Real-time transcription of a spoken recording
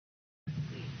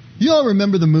You all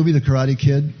remember the movie The Karate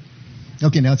Kid?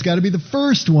 Okay, now it's got to be the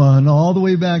first one, all the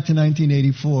way back to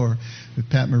 1984, with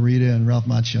Pat Morita and Ralph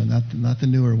Macchio, not the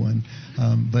newer one,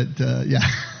 yeah.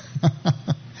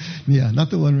 Yeah, not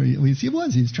the one where he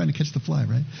was trying to catch the fly,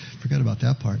 right? Forgot about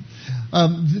that part.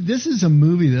 This is a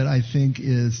movie that I think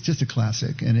is just a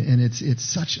classic, and it's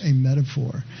such a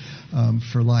metaphor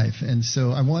for life. And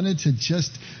so I wanted to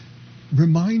just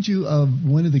remind you of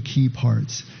one of the key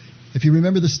parts. If you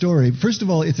remember the story, first of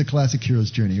all, it's a classic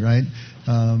hero's journey, right?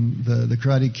 The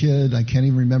Karate Kid, I can't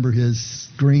even remember his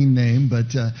green name,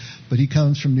 but he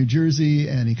comes from New Jersey,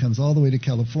 and he comes all the way to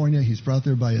California. He's brought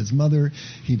there by his mother.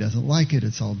 He doesn't like it.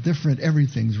 It's all different.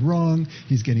 Everything's wrong.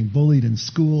 He's getting bullied in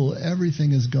school.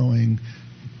 Everything is going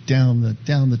down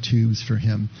the tubes for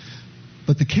him.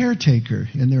 But the caretaker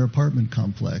in their apartment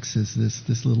complex is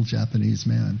this little Japanese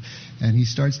man. And he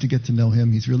starts to get to know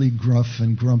him. He's really gruff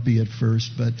and grumpy at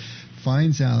first, but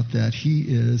finds out that he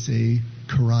is a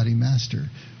karate master,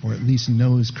 or at least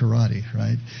knows karate,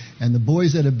 right? And the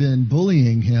boys that have been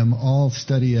bullying him all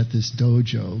study at this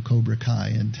dojo, Cobra Kai,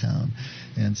 in town.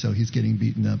 And so he's getting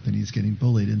beaten up and he's getting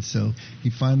bullied. And so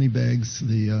he finally begs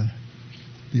the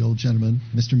old gentleman,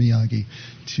 Mr. Miyagi,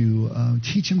 to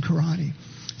teach him karate.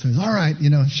 So he's, all right,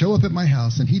 show up at my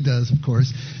house. And he does, of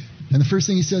course. And the first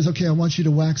thing he says, okay, I want you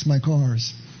to wax my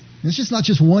cars. And it's just not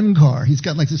just one car. He's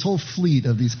got like this whole fleet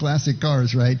of these classic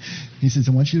cars, right? He says,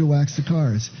 I want you to wax the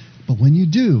cars. But when you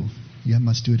do, you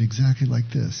must do it exactly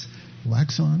like this.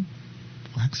 Wax on,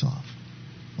 wax off.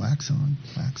 Wax on,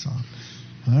 wax off.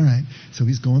 All right. So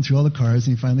he's going through all the cars,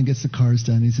 and he finally gets the cars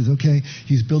done. He says, okay,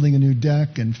 he's building a new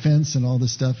deck and fence and all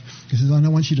this stuff. He says, I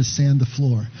want you to sand the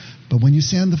floor. But when you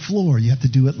sand the floor, you have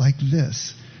to do it like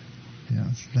this.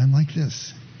 It's done like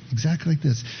this. Exactly like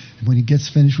this. And when he gets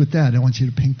finished with that, I want you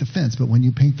to paint the fence. But when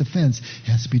you paint the fence, it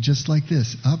has to be just like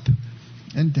this. Up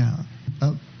and down.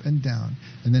 Up and down.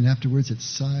 And then afterwards, it's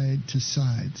side to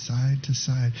side, side to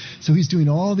side. So he's doing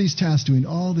all these tasks, doing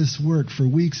all this work for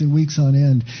weeks and weeks on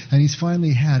end. And he's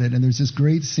finally had it. And there's this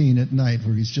great scene at night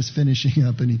where he's just finishing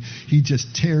up, and he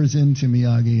just tears into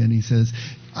Miyagi, and he says,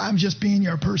 I'm just being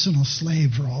your personal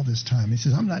slave for all this time. He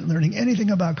says, I'm not learning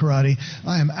anything about karate.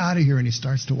 I am out of here. And he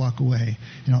starts to walk away.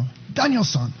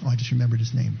 Daniel-san. Oh, I just remembered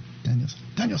his name.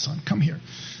 Daniel-san, come here.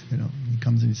 He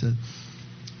comes and he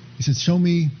says, show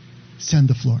me sand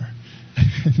the floor.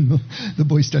 And the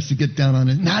boy starts to get down on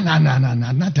it. No,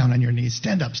 not down on your knees.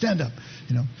 Stand up.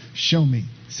 Show me,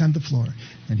 sand the floor.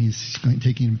 And he's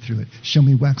taking him through it. Show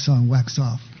me wax on, wax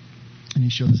off. And he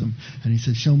shows him, and he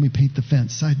says, show me paint the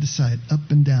fence, side to side, up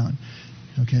and down.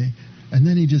 Okay? And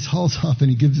then he just hauls off, and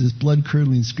he gives this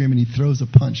blood-curdling scream, and he throws a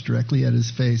punch directly at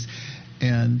his face,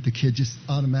 and the kid just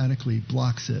automatically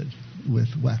blocks it with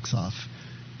wax off.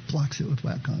 Blocks it with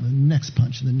wax on. The next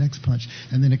punch, and the next punch,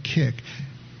 and then a kick.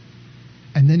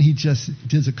 And then he just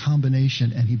does a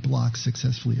combination, and he blocks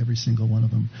successfully every single one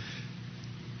of them.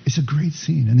 It's a great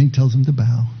scene. And then he tells him to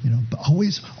bow, but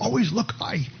always look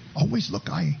high. Always look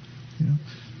high.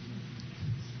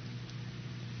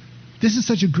 This is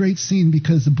such a great scene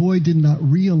because the boy did not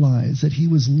realize that he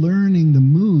was learning the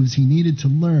moves he needed to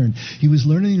learn. He was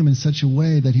learning them in such a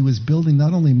way that he was building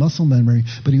not only muscle memory,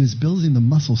 but he was building the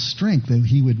muscle strength that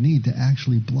he would need to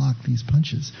actually block these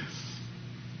punches.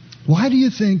 Why do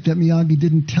you think that Miyagi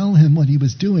didn't tell him what he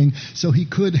was doing so he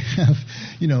could have,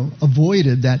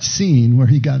 avoided that scene where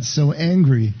he got so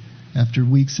angry after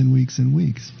weeks and weeks and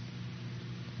weeks?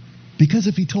 Because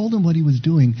if he told him what he was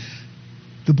doing,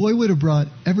 the boy would have brought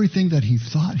everything that he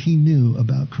thought he knew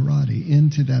about karate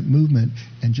into that movement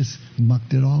and just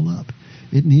mucked it all up.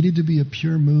 It needed to be a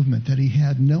pure movement that he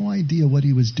had no idea what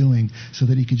he was doing so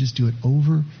that he could just do it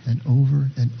over and over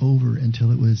and over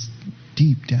until it was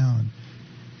deep down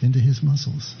into his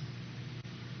muscles.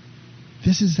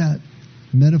 This is that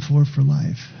metaphor for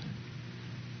life.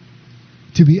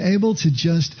 To be able to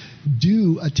just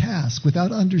do a task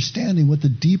without understanding what the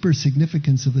deeper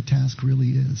significance of the task really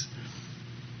is.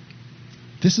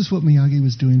 This is what Miyagi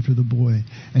was doing for the boy,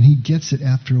 and he gets it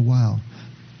after a while.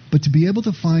 But to be able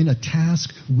to find a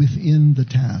task within the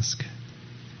task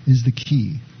is the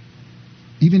key,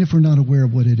 even if we're not aware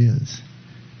of what it is.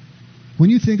 When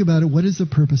you think about it, what is the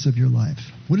purpose of your life?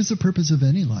 What is the purpose of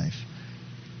any life?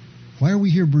 Why are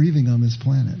we here breathing on this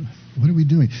planet? What are we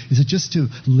doing? Is it just to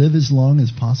live as long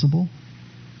as possible?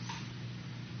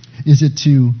 Is it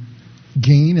to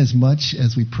gain as much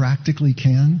as we practically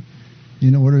can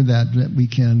in order that we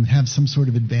can have some sort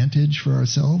of advantage for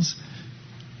ourselves?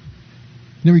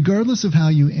 Now, regardless of how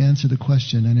you answer the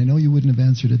question, and I know you wouldn't have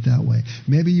answered it that way,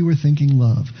 maybe you were thinking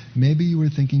love, maybe you were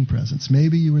thinking presence,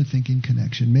 maybe you were thinking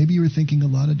connection, maybe you were thinking a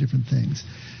lot of different things.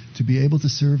 to be able to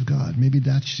serve God. Maybe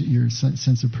that's your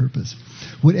sense of purpose.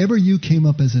 Whatever you came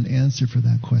up as an answer for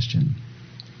that question,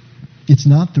 it's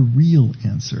not the real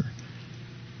answer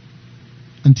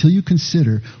until you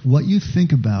consider what you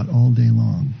think about all day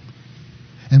long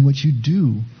and what you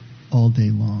do all day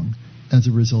long as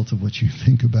a result of what you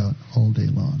think about all day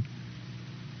long.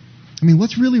 I mean,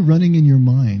 what's really running in your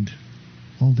mind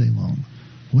all day long?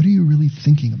 What are you really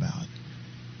thinking about?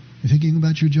 You're thinking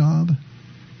about your job?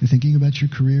 You're thinking about your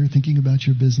career? Thinking about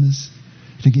your business?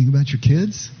 Thinking about your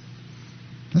kids?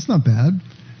 That's not bad.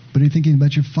 But are you thinking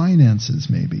about your finances,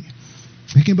 maybe?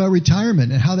 Thinking about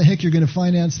retirement and how the heck you're going to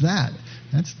finance that?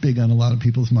 That's big on a lot of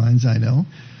people's minds, I know.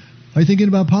 Are you thinking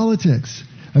about politics?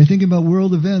 Are you thinking about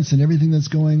world events and everything that's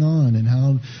going on and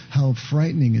how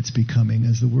frightening it's becoming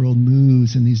as the world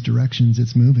moves in these directions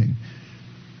it's moving?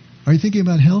 Are you thinking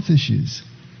about health issues?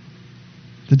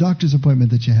 The doctor's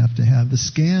appointment that you have to have, the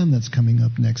scan that's coming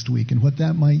up next week and what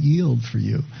that might yield for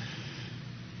you.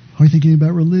 Are you thinking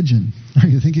about religion? Are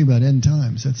you thinking about end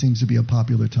times? That seems to be a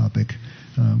popular topic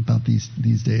about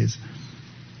these days.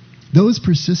 Those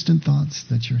persistent thoughts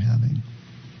that you're having,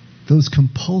 those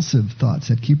compulsive thoughts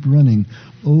that keep running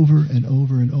over and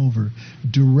over and over,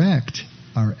 direct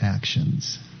our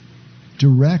actions,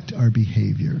 direct our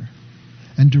behavior,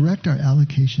 and direct our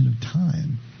allocation of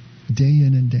time, day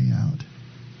in and day out.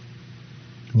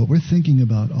 What we're thinking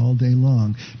about all day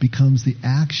long becomes the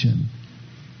action,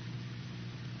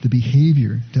 the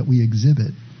behavior that we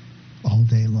exhibit all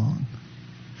day long.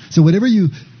 So whatever you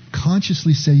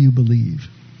consciously say you believe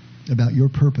about your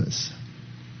purpose,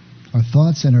 our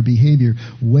thoughts and our behavior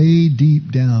way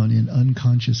deep down in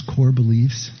unconscious core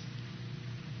beliefs,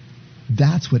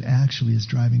 that's what actually is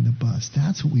driving the bus.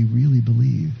 That's what we really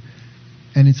believe.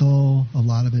 And it's all, a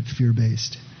lot of it,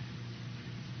 fear-based.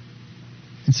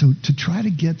 And so to try to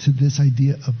get to this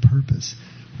idea of purpose,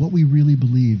 what we really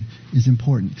believe is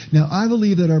important. Now, I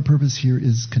believe that our purpose here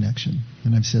is connection,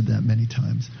 and I've said that many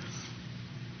times.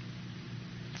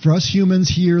 For us humans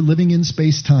here living in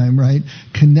space-time, right?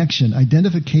 Connection,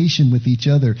 identification with each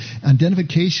other,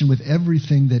 identification with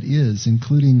everything that is,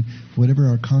 including whatever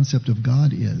our concept of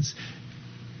God is.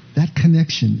 That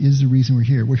connection is the reason we're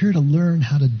here. We're here to learn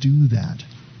how to do that.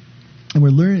 And we're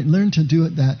learn to do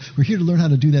it that. We're here to learn how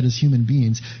to do that as human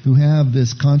beings who have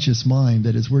this conscious mind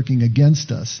that is working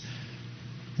against us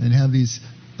and have these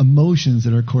emotions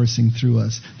that are coursing through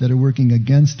us that are working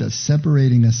against us,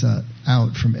 separating us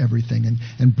out from everything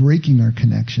and breaking our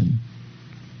connection.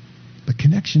 But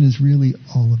connection is really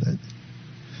all of it.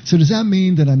 So does that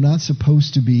mean that I'm not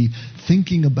supposed to be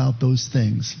thinking about those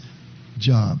things?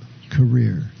 Job,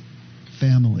 career,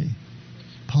 family,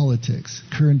 politics,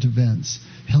 current events,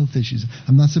 health issues.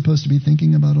 I'm not supposed to be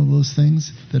thinking about all those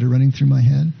things that are running through my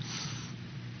head?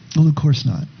 Well, of course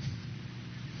not.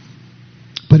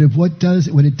 But what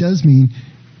it does mean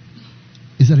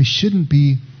is that I shouldn't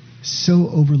be so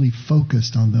overly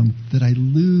focused on them that I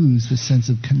lose the sense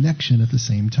of connection at the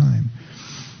same time.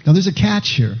 Now, there's a catch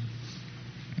here.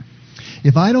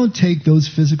 If I don't take those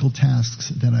physical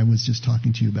tasks that I was just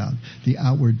talking to you about, the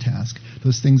outward task,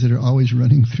 those things that are always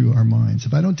running through our minds,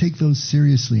 if I don't take those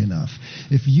seriously enough,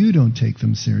 if you don't take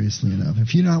them seriously enough,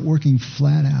 if you're not working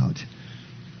flat out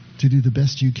to do the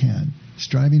best you can,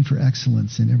 striving for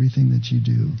excellence in everything that you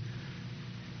do,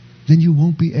 then you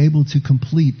won't be able to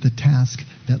complete the task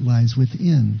that lies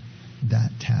within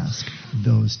that task,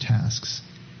 those tasks.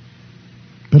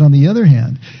 But on the other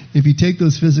hand, if you take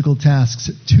those physical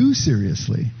tasks too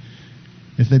seriously,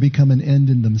 if they become an end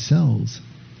in themselves,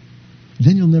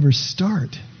 then you'll never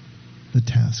start the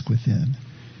task within.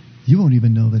 You won't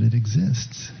even know that it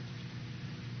exists.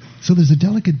 So there's a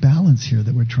delicate balance here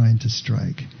that we're trying to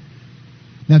strike.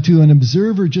 Now, to an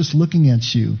observer just looking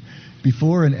at you,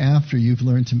 before and after you've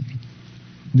learned to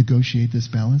negotiate this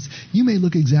balance, you may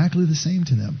look exactly the same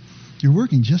to them. You're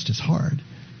working just as hard.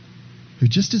 You're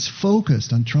just as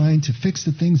focused on trying to fix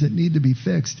the things that need to be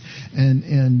fixed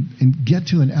and get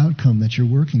to an outcome that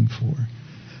you're working for.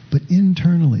 But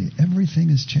internally, everything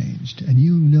has changed, and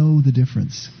you know the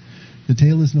difference. The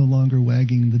tail is no longer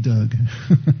wagging the dog.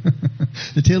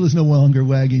 The tail is no longer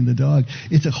wagging the dog.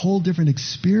 It's a whole different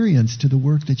experience to the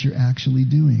work that you're actually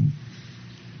doing.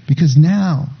 Because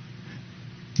now,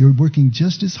 you're working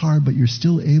just as hard, but you're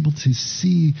still able to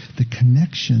see the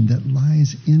connection that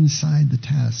lies inside the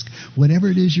task, whatever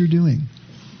it is you're doing.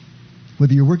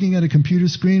 Whether you're working at a computer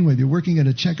screen, whether you're working at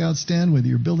a checkout stand, whether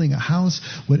you're building a house,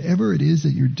 whatever it is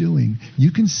that you're doing,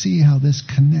 you can see how this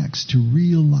connects to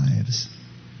real lives.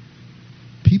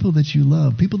 People that you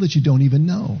love, people that you don't even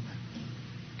know.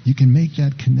 You can make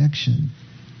that connection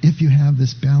if you have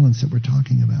this balance that we're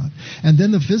talking about. And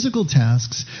then the physical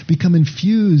tasks become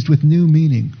infused with new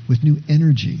meaning, with new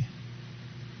energy,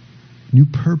 new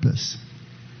purpose.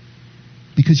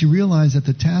 Because you realize that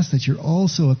the task that you're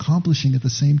also accomplishing at the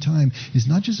same time is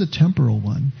not just a temporal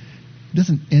one. It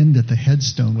doesn't end at the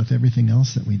headstone with everything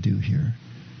else that we do here.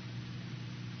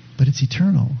 But it's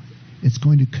eternal. It's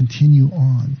going to continue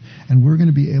on. And we're going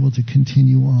to be able to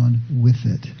continue on with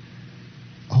it.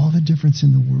 All the difference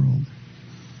in the world.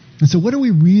 And so what are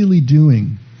we really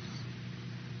doing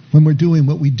when we're doing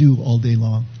what we do all day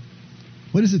long?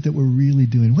 What is it that we're really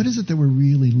doing? What is it that we're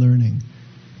really learning?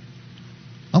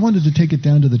 I wanted to take it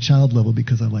down to the child level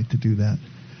because I like to do that.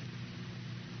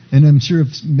 And I'm sure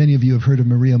many of you have heard of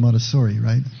Maria Montessori,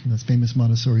 right? Those famous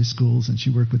Montessori schools, and she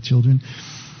worked with children.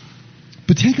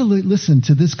 But take a listen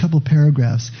to this couple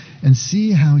paragraphs and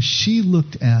see how she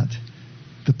looked at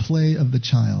the play of the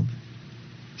child.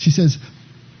 She says,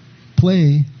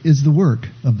 play is the work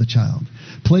of the child.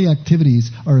 Play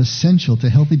activities are essential to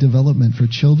healthy development for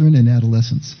children and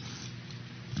adolescents.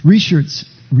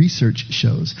 Research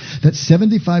shows that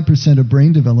 75% of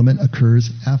brain development occurs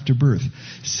after birth.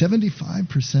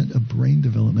 75% of brain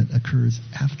development occurs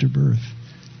after birth.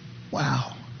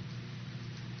 Wow.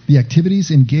 The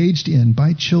activities engaged in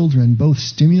by children both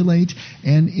stimulate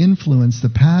and influence the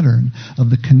pattern of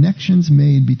the connections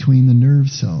made between the nerve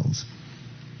cells.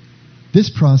 This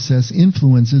process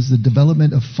influences the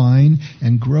development of fine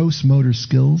and gross motor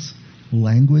skills,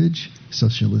 language,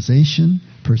 socialization,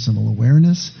 personal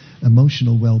awareness,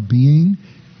 emotional well-being,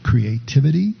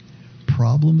 creativity,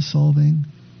 problem-solving,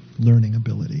 learning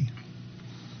ability.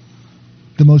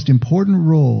 The most important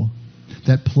role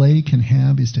that play can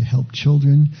have is to help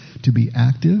children to be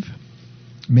active,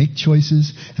 make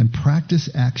choices, and practice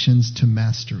actions to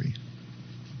mastery.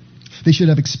 They should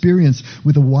have experience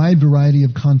with a wide variety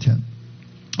of content.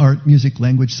 Art, music,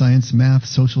 language, science, math,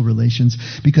 social relations,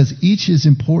 because each is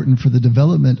important for the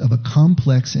development of a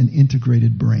complex and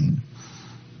integrated brain.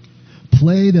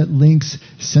 Play that links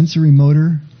sensory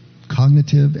motor,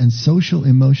 cognitive, and social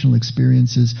emotional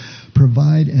experiences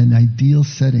provide an ideal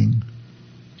setting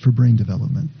for brain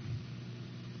development.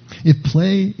 If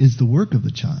play is the work of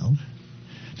the child,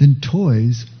 then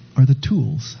toys are the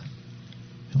tools.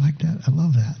 I like that. I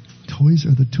love that. Toys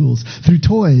are the tools. Through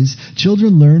toys,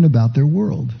 children learn about their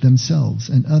world, themselves,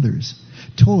 and others.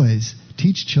 Toys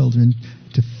teach children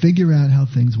to figure out how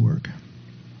things work,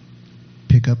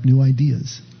 pick up new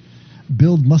ideas,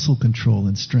 build muscle control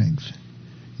and strength,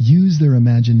 use their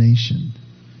imagination,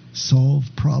 solve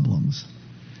problems,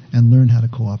 and learn how to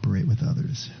cooperate with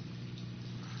others.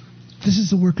 This is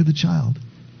the work of the child,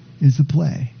 is the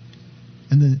play.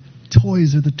 And the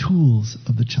toys are the tools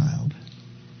of the child.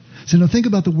 So now think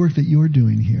about the work that you're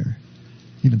doing here.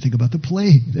 Even think about the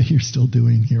play that you're still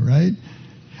doing here, right?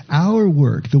 Our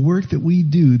work, the work that we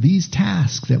do, these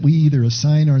tasks that we either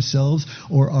assign ourselves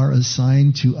or are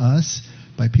assigned to us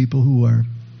by people who are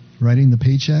writing the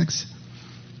paychecks,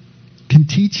 can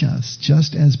teach us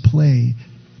just as play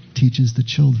teaches the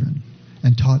children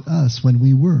and taught us when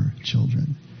we were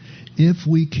children. If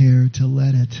we care to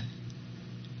let it.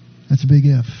 That's a big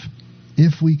if.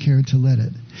 If we care to let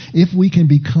it. If we can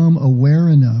become aware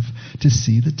enough to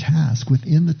see the task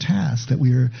within the task that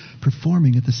we are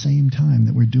performing at the same time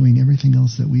that we're doing everything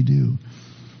else that we do.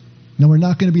 Now, we're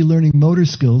not going to be learning motor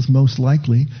skills, most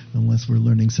likely, unless we're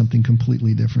learning something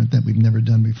completely different that we've never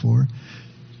done before.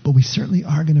 But we certainly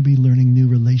are going to be learning new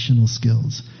relational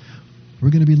skills. We're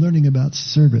going to be learning about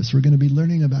service. We're going to be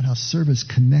learning about how service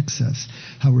connects us,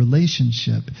 how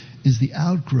relationship is the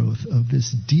outgrowth of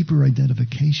this deeper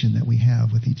identification that we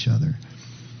have with each other.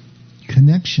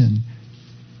 Connection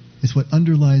is what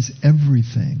underlies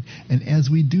everything. And as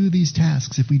we do these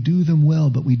tasks, if we do them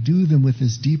well, but we do them with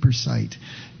this deeper sight,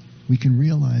 we can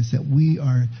realize that we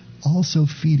are also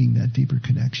feeding that deeper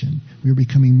connection. We are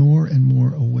becoming more and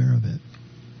more aware of it.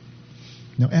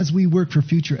 Now, as we work for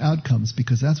future outcomes,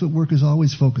 because that's what work is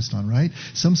always focused on, right?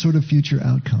 Some sort of future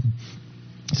outcome.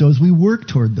 So as we work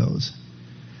toward those,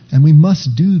 and we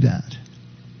must do that,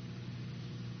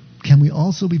 can we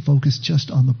also be focused just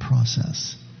on the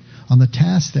process, on the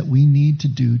tasks that we need to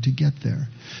do to get there?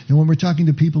 And when we're talking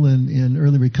to people in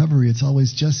early recovery, it's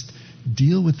always just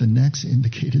deal with the next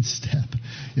indicated step.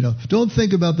 Don't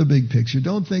think about the big picture.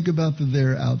 Don't think about the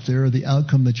there out there or the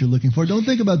outcome that you're looking for. Don't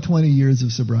think about 20 years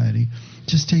of sobriety.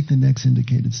 Just take the next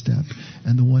indicated step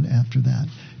and the one after that.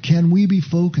 Can we be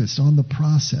focused on the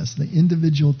process, the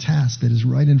individual task that is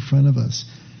right in front of us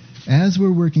as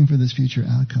we're working for this future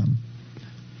outcome,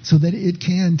 so that it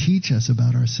can teach us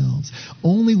about ourselves?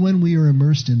 Only when we are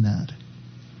immersed in that,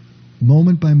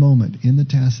 moment by moment, in the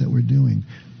task that we're doing,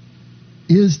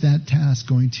 Is that task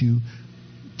going to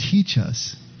teach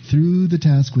us through the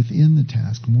task, within the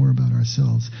task, more about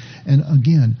ourselves? And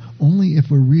again, only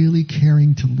if we're really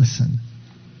caring to listen.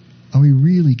 Are we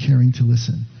really caring to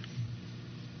listen?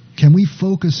 Can we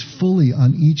focus fully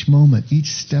on each moment, each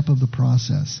step of the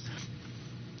process,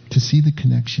 to see the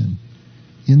connection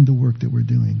in the work that we're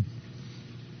doing?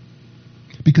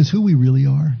 Because who we really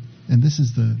are, and this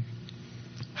is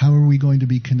how are we going to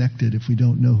be connected if we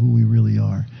don't know who we really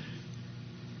are?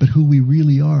 But who we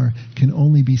really are can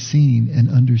only be seen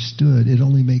and understood. It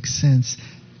only makes sense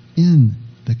in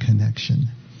the connection,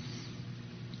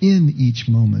 in each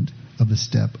moment of the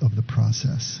step of the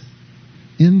process,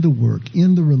 in the work,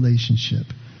 in the relationship.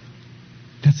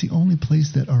 That's the only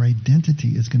place that our identity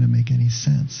is going to make any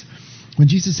sense. When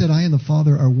Jesus said, I and the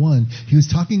Father are one, he was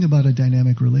talking about a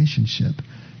dynamic relationship,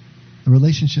 a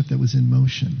relationship that was in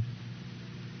motion.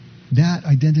 That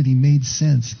identity made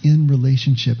sense in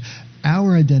relationship.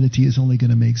 Our identity is only going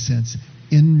to make sense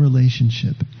in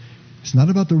relationship. It's not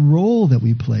about the role that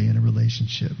we play in a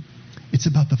relationship. It's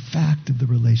about the fact of the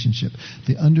relationship,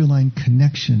 the underlying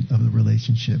connection of the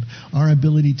relationship, our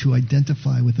ability to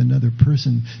identify with another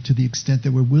person to the extent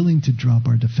that we're willing to drop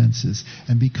our defenses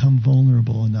and become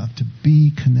vulnerable enough to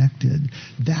be connected.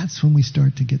 That's when we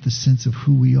start to get the sense of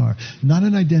who we are. Not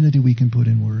an identity we can put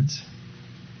in words,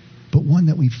 but one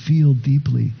that we feel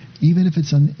deeply. Even if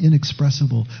it's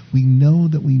inexpressible, we know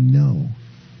that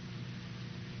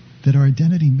our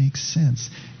identity makes sense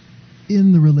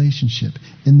in the relationship,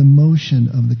 in the motion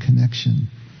of the connection.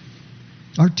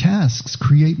 Our tasks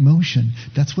create motion.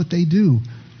 That's what they do.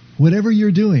 Whatever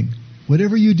you're doing,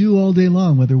 whatever you do all day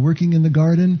long, whether working in the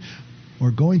garden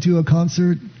or going to a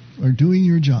concert or doing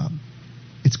your job,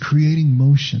 it's creating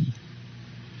motion.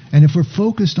 And if we're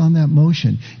focused on that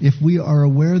motion, if we are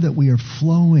aware that we are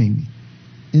flowing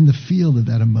in the field of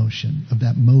that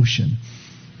emotion,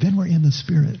 then we're in the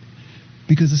Spirit.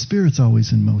 Because the Spirit's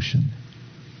always in motion.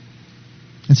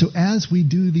 And so as we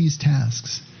do these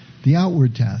tasks, the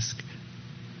outward task,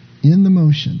 in the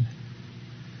motion,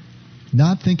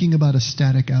 not thinking about a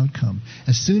static outcome.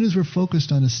 As soon as we're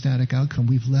focused on a static outcome,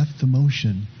 we've left the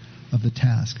motion of the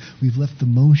task. We've left the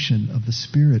motion of the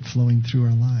Spirit flowing through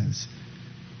our lives.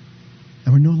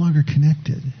 And we're no longer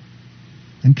connected.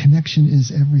 And connection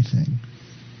is everything.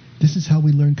 This is how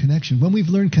we learn connection. When we've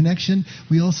learned connection,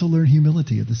 we also learn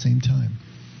humility at the same time.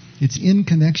 It's in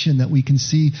connection that we can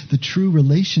see the true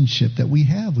relationship that we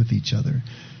have with each other.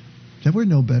 That we're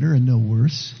no better and no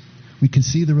worse. We can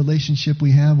see the relationship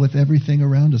we have with everything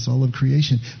around us, all of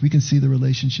creation. We can see the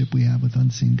relationship we have with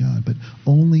unseen God, but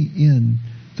only in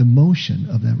the motion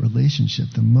of that relationship,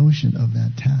 the motion of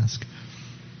that task.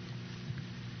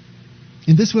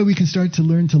 In this way, we can start to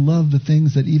learn to love the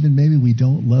things that even maybe we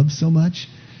don't love so much.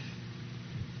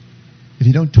 If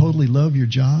you don't totally love your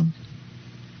job,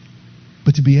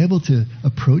 but to be able to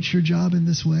approach your job in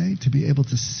this way, to be able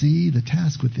to see the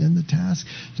task within the task,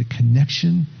 the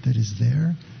connection that is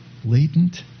there,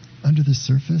 latent, under the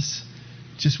surface,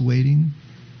 just waiting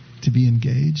to be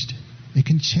engaged, it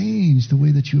can change the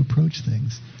way that you approach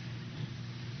things.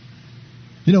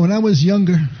 You know, when I was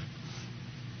younger,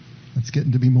 it's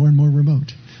getting to be more and more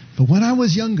remote, but when I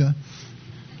was younger,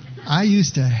 I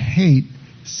used to hate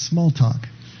small talk.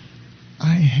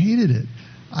 I hated it.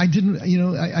 I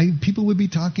didn't, people would be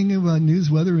talking about news,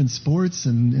 weather, and sports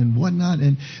and whatnot,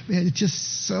 and it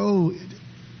just so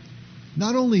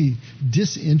not only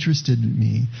disinterested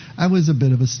me, I was a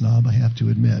bit of a snob, I have to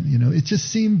admit. It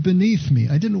just seemed beneath me.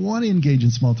 I didn't want to engage in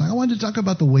small talk. I wanted to talk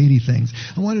about the weighty things.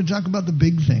 I wanted to talk about the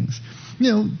big things.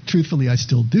 Truthfully, I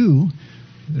still do,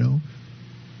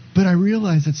 But I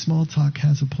realized that small talk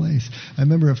has a place. I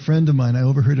remember a friend of mine, I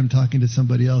overheard him talking to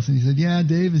somebody else, and he said, yeah,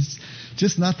 Dave is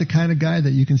just not the kind of guy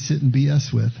that you can sit and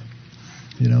BS with,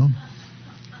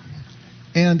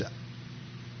 And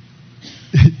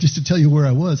just to tell you where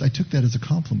I was, I took that as a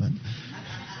compliment.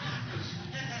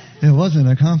 It wasn't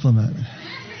a compliment.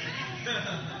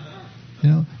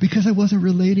 Because I wasn't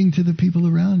relating to the people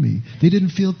around me. They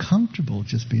didn't feel comfortable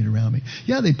just being around me.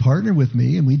 Yeah, they partnered with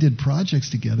me and we did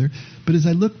projects together. But as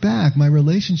I look back, my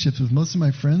relationships with most of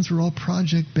my friends were all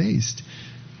project-based.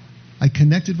 I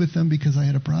connected with them because I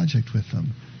had a project with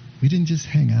them. We didn't just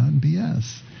hang out and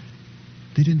BS.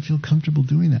 They didn't feel comfortable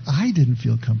doing that. I didn't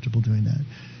feel comfortable doing that.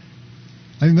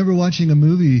 I remember watching a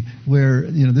movie where,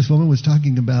 this woman was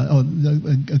talking about,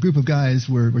 a group of guys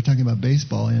were talking about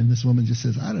baseball, and this woman just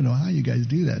says, I don't know how you guys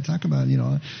do that. Talk about,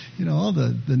 all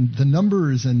the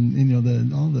numbers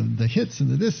and, all the hits and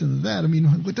the this and the that. I mean,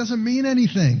 it doesn't mean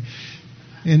anything.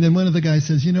 And then one of the guys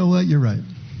says, you know what, you're right.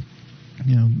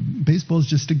 Baseball is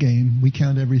just a game. We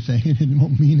count everything, and it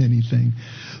won't mean anything.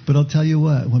 But I'll tell you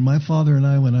what, when my father and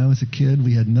I, when I was a kid,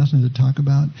 we had nothing to talk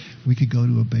about, we could go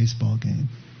to a baseball game,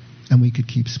 and we could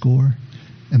keep score,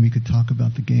 and we could talk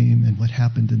about the game and what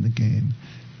happened in the game.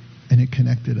 And it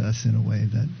connected us in a way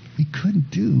that we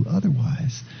couldn't do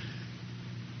otherwise.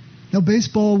 Now,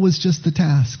 baseball was just the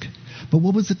task. But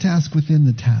what was the task within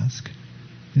the task?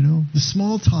 The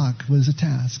small talk was a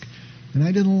task. And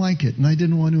I didn't like it, and I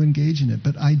didn't want to engage in it.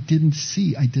 But I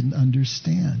didn't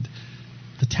understand.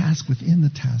 The task within the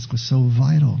task was so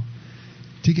vital.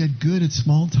 To get good at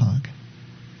small talk.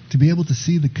 To be able to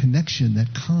see the connection that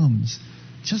comes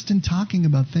just in talking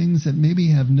about things that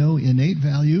maybe have no innate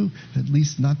value, at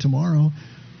least not tomorrow,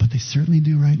 but they certainly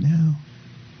do right now.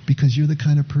 Because you're the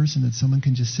kind of person that someone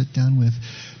can just sit down with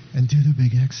and do the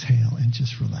big exhale and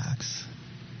just relax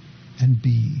and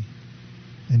be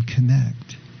and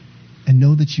connect and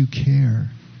know that you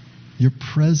care. Your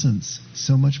presence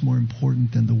so much more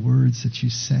important than the words that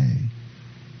you say.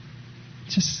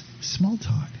 Just small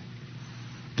talk.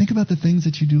 Think about the things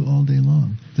that you do all day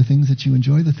long, the things that you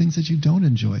enjoy, the things that you don't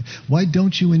enjoy. Why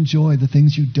don't you enjoy the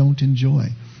things you don't enjoy?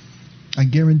 I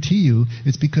guarantee you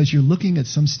it's because you're looking at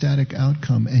some static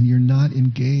outcome and you're not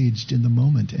engaged in the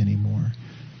moment anymore.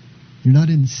 You're not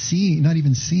even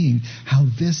seeing how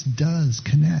this does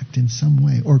connect in some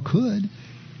way, or could,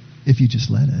 if you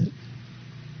just let it.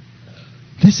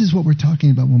 This is what we're talking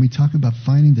about when we talk about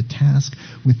finding the task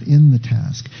within the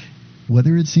task.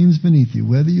 Whether it seems beneath you,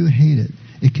 whether you hate it,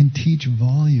 it can teach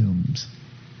volumes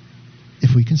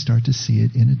if we can start to see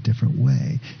it in a different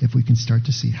way, if we can start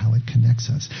to see how it connects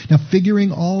us. Now,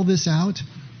 figuring all this out,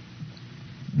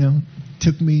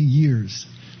 took me years.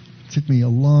 It took me a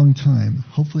long time.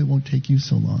 Hopefully it won't take you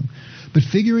so long. But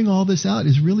figuring all this out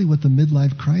is really what the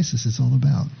midlife crisis is all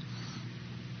about.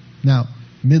 Now,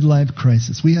 midlife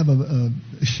crisis. We have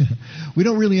we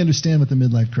don't really understand what the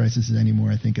midlife crisis is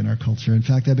anymore, I think, in our culture. In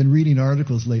fact, I've been reading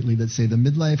articles lately that say the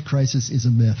midlife crisis is a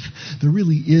myth. There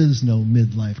really is no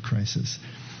midlife crisis.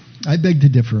 I beg to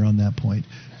differ on that point.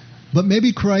 But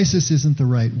maybe crisis isn't the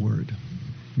right word.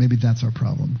 Maybe that's our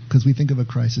problem, because we think of a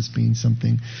crisis being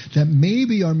something that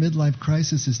maybe our midlife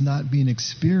crisis is not being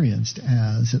experienced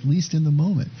as, at least in the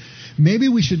moment. Maybe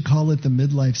we should call it the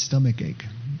midlife stomachache.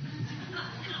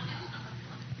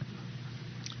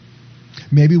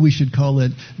 Maybe we should call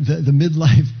it the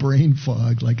midlife brain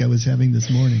fog, like I was having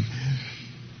this morning.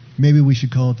 Maybe we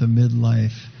should call it the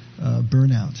midlife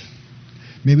burnout.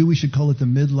 Maybe we should call it the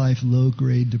midlife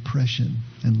low-grade depression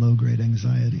and low-grade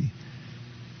anxiety.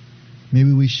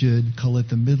 Maybe we should call it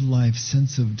the midlife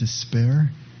sense of despair.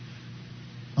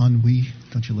 Ennui.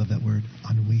 Don't you love that word?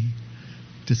 Ennui.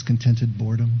 Discontented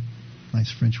boredom.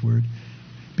 Nice French word.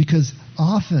 Because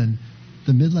often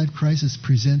the midlife crisis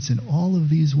presents in all of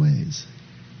these ways.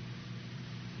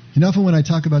 Often when I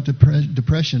talk about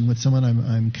depression with someone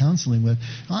I'm counseling with,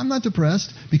 I'm not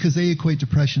depressed, because they equate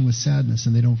depression with sadness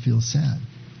and they don't feel sad.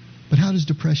 But how does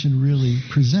depression really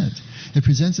present? It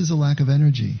presents as a lack of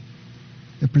energy.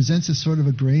 It presents as sort of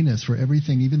a grayness where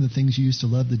everything, even the things you used to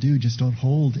love to do, just don't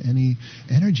hold any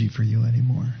energy for you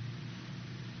anymore.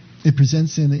 It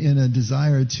presents in a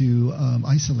desire to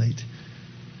isolate.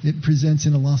 It presents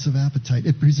in a loss of appetite.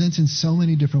 It presents in so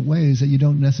many different ways that you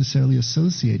don't necessarily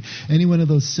associate. Any one of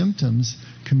those symptoms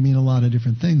can mean a lot of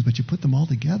different things, but you put them all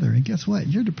together, and guess what?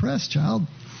 You're depressed, child.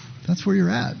 That's where you're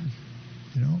at.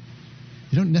 You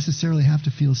don't necessarily have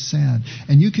to feel sad.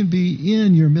 And you can be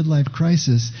in your midlife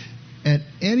crisis at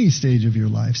any stage of your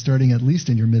life, starting at least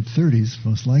in your mid-30s,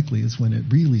 most likely is when it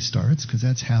really starts, because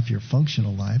that's half your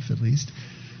functional life, at least.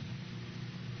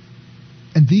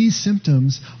 And these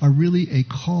symptoms are really a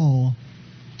call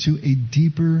to a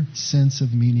deeper sense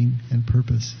of meaning and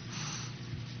purpose.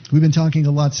 We've been talking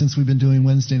a lot since we've been doing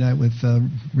Wednesday night with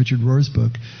Richard Rohr's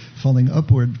book, Falling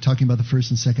Upward, talking about the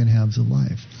first and second halves of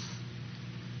life.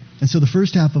 And so the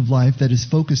first half of life that is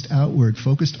focused outward,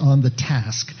 focused on the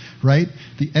task, right?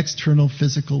 The external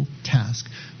physical task.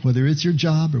 Whether it's your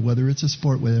job or whether it's a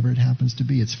sport, whatever it happens to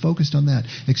be, it's focused on that.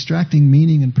 Extracting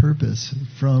meaning and purpose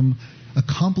from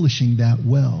accomplishing that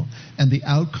well, and the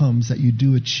outcomes that you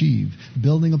do achieve,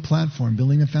 building a platform,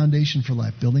 building a foundation for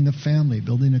life, building a family,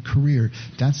 building a career.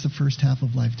 That's the first half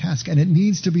of life task, and it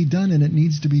needs to be done, and it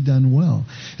needs to be done well.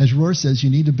 As Rohr says, you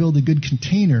need to build a good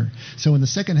container, so in the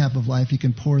second half of life you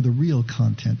can pour the real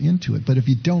content into it. But if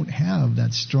you don't have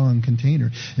that strong container,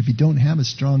 if you don't have a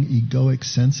strong egoic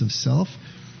sense of self,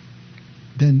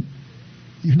 then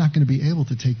you're not going to be able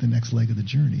to take the next leg of the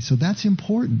journey. So that's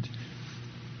important.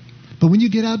 But when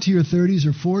you get out to your 30s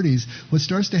or 40s, what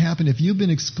starts to happen, if you've been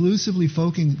exclusively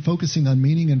focusing on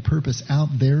meaning and purpose out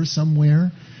there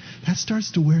somewhere, that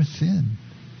starts to wear thin.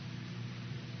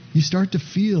 You start to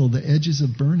feel the edges of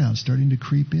burnout starting to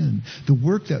creep in. The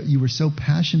work that you were so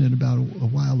passionate about a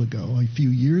while ago, a few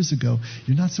years ago,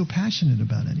 you're not so passionate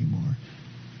about anymore.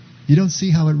 You don't see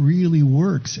how it really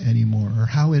works anymore, or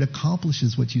how it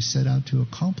accomplishes what you set out to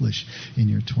accomplish in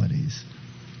your 20s.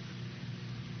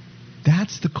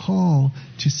 That's the call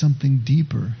to something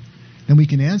deeper. And we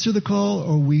can answer the call,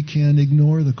 or we can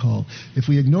ignore the call. If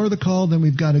we ignore the call, then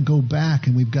we've got to go back,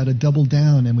 and we've got to double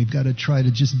down, and we've got to try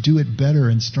to just do it better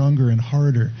and stronger and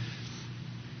harder.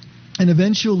 And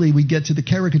eventually we get to the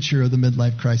caricature of the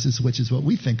midlife crisis, which is what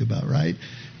we think about, right?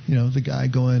 You know, the guy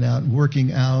going out and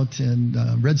working out,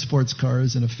 and red sports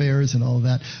cars and affairs and all of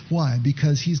that. Why?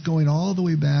 Because he's going all the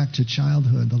way back to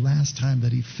childhood, the last time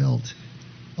that he felt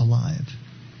alive,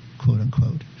 quote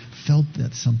unquote, felt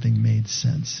that something made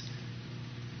sense.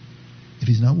 If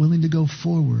he's not willing to go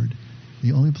forward,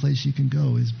 the only place you can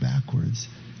go is backwards.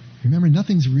 Remember,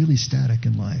 nothing's really static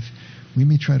in life. We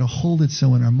may try to hold it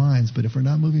so in our minds, but if we're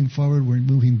not moving forward, we're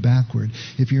moving backward.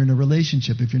 If you're in a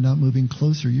relationship, if you're not moving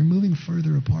closer, you're moving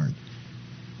further apart.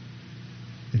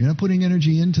 If you're not putting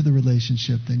energy into the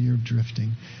relationship, then you're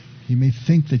drifting. You may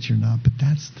think that you're not, but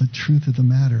that's the truth of the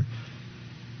matter.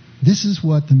 This is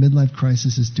what the midlife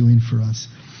crisis is doing for us.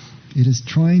 It is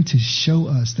trying to show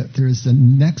us that there is the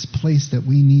next place that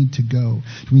we need to go.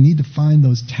 We need to find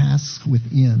those tasks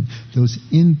within, those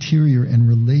interior and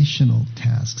relational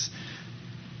tasks,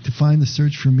 to find the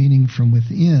search for meaning from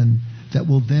within that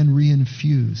will then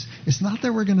reinfuse. It's not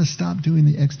that we're going to stop doing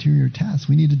the exterior tasks.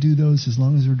 We need to do those as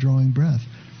long as we're drawing breath.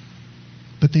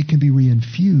 But they can be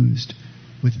reinfused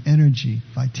with energy,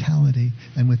 vitality,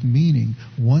 and with meaning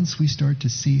once we start to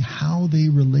see how they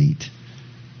relate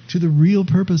to the real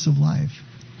purpose of life,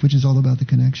 which is all about the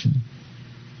connection.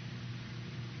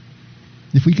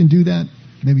 If we can do that,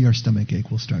 maybe our stomach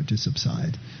ache will start to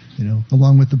subside,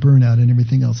 along with the burnout and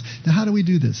everything else. Now, how do we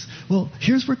do this? Well,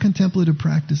 here's where contemplative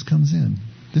practice comes in.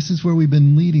 This is where we've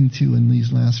been leading to in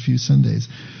these last few Sundays.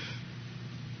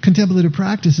 Contemplative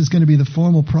practice is going to be the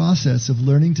formal process of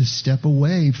learning to step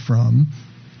away from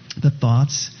the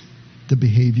thoughts, the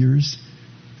behaviors,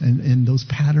 and those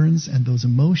patterns and those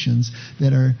emotions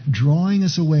that are drawing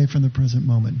us away from the present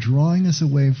moment, drawing us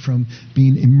away from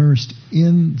being immersed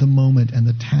in the moment and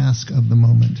the task of the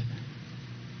moment.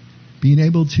 Being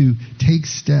able to take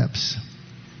steps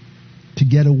to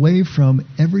get away from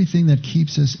everything that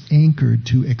keeps us anchored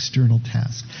to external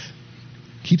tasks,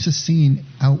 keeps us seeing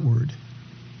outward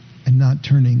and not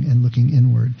turning and looking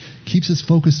inward, keeps us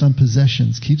focused on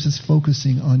possessions, keeps us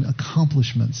focusing on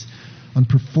accomplishments, on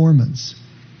performance.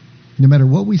 No matter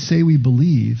what we say we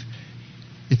believe,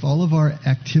 if all of our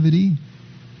activity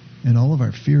and all of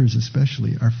our fears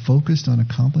especially are focused on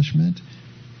accomplishment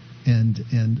and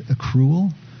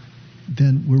accrual,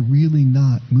 then we're really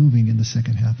not moving in the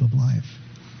second half of life.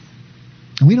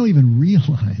 And we don't even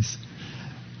realize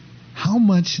how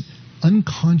much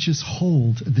unconscious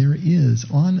hold there is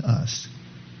on us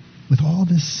with all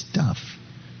this stuff.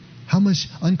 How much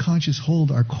unconscious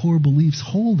hold our core beliefs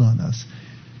hold on us.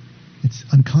 It's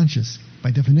unconscious by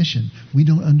definition. We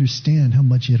don't understand how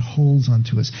much it holds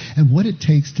onto us and what it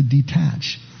takes to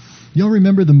detach. Y'all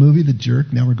remember the movie The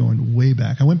Jerk? Now we're going way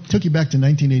back. Took you back to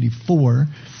 1984.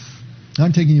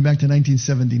 I'm taking you back to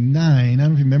 1979. I don't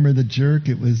know if you remember The Jerk.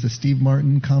 It was the Steve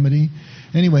Martin comedy.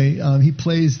 Anyway, he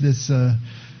plays this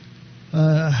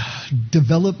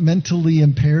developmentally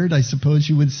impaired, I suppose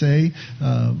you would say,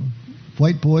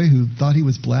 white boy who thought he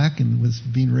was black and was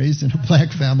being raised in a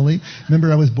black family.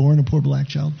 Remember, I was born a poor black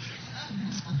child?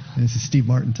 And this is Steve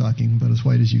Martin talking, about as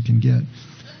white as you can get.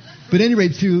 But at any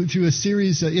rate, through a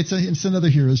series, it's another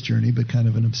hero's journey, but kind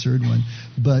of an absurd one.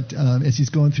 But as he's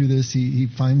going through this, he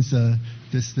finds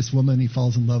this woman he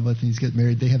falls in love with, and he's getting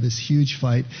married. They have this huge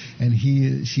fight, and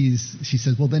she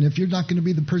says, well, then if you're not going to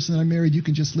be the person that I married, you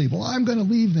can just leave. Well, I'm going to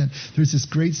leave then. There's this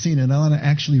great scene, and I want to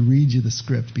actually read you the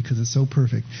script because it's so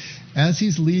perfect. As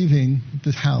he's leaving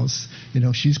the house,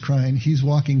 she's crying. He's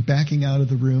backing out of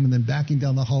the room, and then backing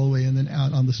down the hallway, and then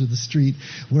out on the street,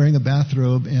 wearing a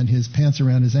bathrobe and his pants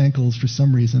around his ankles for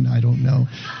some reason, I don't know.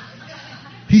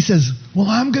 He says, well,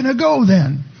 I'm going to go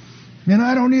then. And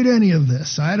I don't need any of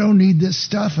this. I don't need this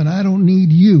stuff, and I don't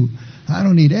need you. I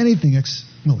don't need anything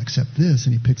except this.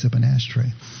 And he picks up an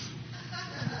ashtray.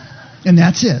 And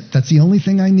that's it. That's the only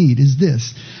thing I need is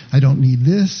this. I don't need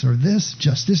this or this,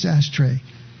 just this ashtray.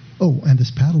 Oh, and this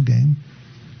paddle game.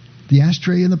 The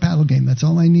ashtray and the paddle game, that's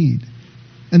all I need.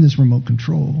 And this remote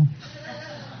control.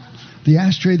 The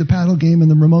ashtray, the paddle game, and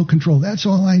the remote control, that's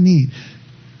all I need.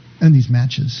 And these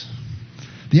matches.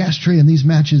 The ashtray and these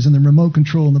matches and the remote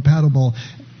control and the paddle ball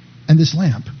and this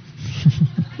lamp.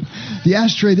 The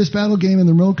ashtray, this battle game, and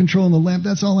the remote control and the lamp,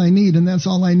 that's all I need, and that's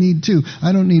all I need too.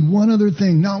 I don't need one other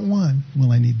thing, not one.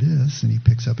 Well, I need this, and he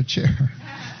picks up a chair.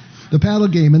 The paddle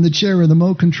game and the chair and the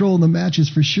remote control and the matches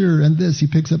for sure, and this, he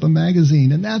picks up a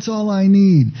magazine, and that's all I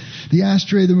need. The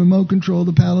ashtray, the remote control,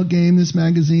 the paddle game, this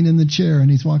magazine, and the chair, and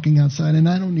he's walking outside, and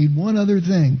I don't need one other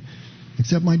thing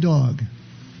except my dog.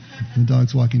 The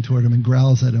dog's walking toward him and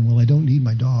growls at him, well, I don't need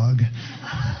my dog.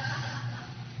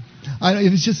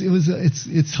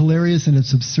 It's hilarious and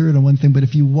it's absurd on one thing, but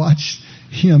if you watch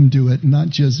him do it, not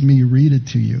just me read it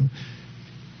to you,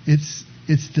 it's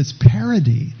this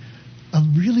parody of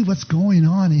really what's going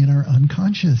on in our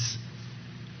unconscious.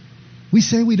 We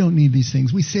say we don't need these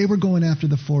things. We say we're going after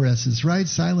the 4 S's, right?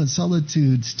 Silence,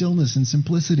 solitude, stillness, and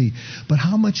simplicity. But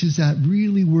how much is that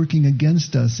really working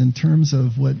against us in terms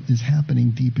of what is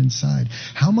happening deep inside?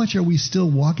 How much are we still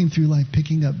walking through life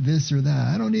picking up this or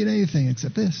that? I don't need anything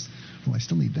except this. Oh, I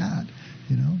still need that,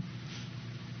 you know?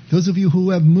 Those of you who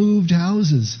have moved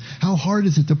houses, how hard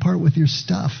is it to part with your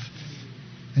stuff?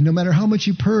 And no matter how much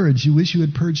you purge, you wish you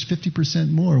had purged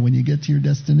 50% more when you get to your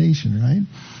destination, right?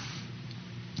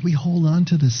 We hold on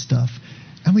to this stuff,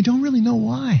 and we don't really know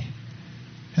why.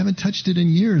 Haven't touched it in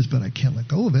years, but I can't let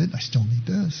go of it. I still need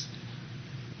this.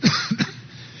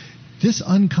 This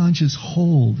unconscious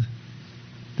hold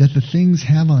that the things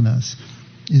have on us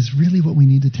is really what we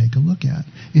need to take a look at.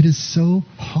 It is so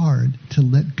hard to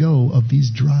let go of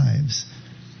these drives,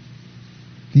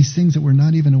 these things that we're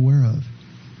not even aware of.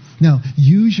 Now,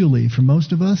 usually, for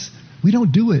most of us, we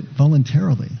don't do it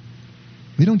voluntarily.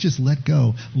 We don't just let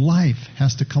go. Life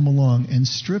has to come along and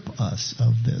strip us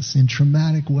of this in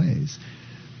traumatic ways.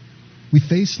 We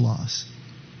face loss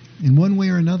in one way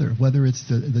or another, whether it's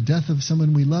the death of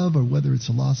someone we love or whether it's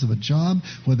a loss of a job,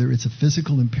 whether it's a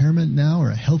physical impairment now or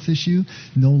a health issue.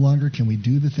 No longer can we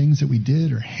do the things that we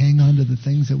did or hang on to the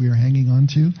things that we are hanging on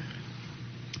to.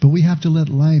 But we have to let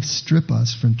life strip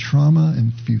us from trauma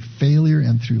and through failure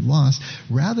and through loss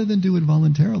rather than do it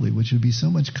voluntarily, which would be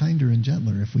so much kinder and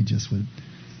gentler if we just would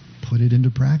put it into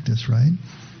practice, right?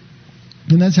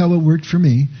 And that's how it worked for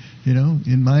me. You know,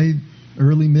 in my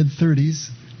early mid-30s,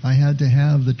 I had to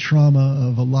have the trauma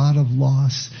of a lot of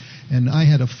loss, and I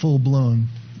had a full-blown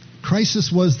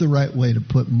crisis was the right way to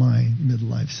put my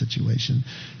midlife situation,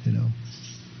 you know.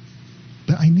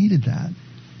 But I needed that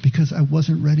because I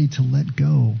wasn't ready to let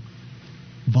go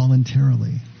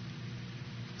voluntarily.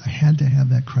 I had to have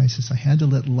that crisis. I had to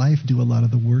let life do a lot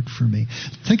of the work for me.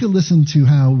 Take a listen to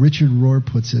how Richard Rohr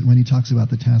puts it when he talks about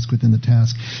the task within the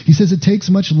task. He says it takes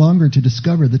much longer to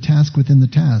discover the task within the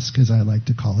task, as I like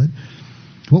to call it,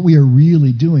 what we are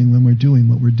really doing when we're doing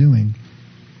what we're doing.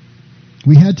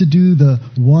 We had to do the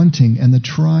wanting and the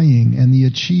trying and the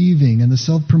achieving and the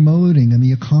self-promoting and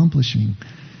the accomplishing.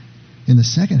 In the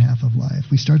second half of life,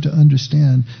 we start to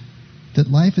understand that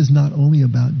life is not only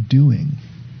about doing,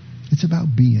 it's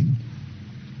about being.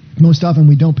 Most often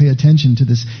we don't pay attention to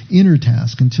this inner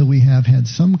task until we have had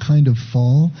some kind of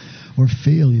fall or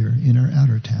failure in our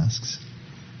outer tasks.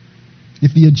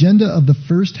 If the agenda of the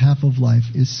first half of life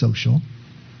is social,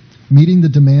 meeting the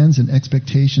demands and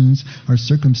expectations our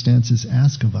circumstances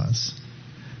ask of us,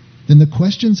 then the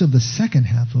questions of the second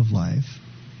half of life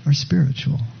are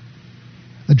spiritual,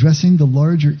 addressing the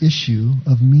larger issue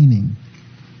of meaning.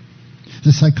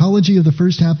 The psychology of the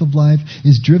first half of life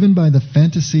is driven by the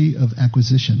fantasy of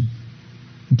acquisition,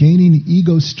 gaining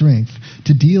ego strength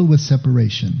to deal with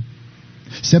separation,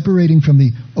 separating from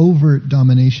the overt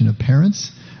domination of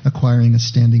parents, acquiring a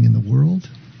standing in the world.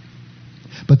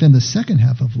 But then the second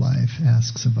half of life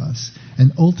asks of us,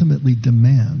 and ultimately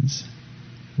demands,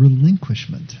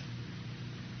 relinquishment.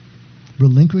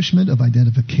 Relinquishment of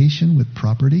identification with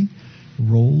property,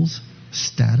 roles,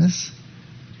 status,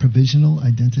 provisional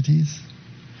identities,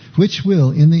 which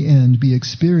will, in the end, be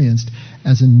experienced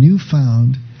as a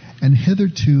newfound and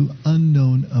hitherto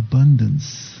unknown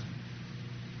abundance.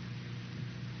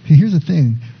 Here's the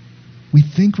thing. We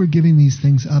think we're giving these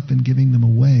things up and giving them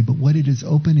away, but what it is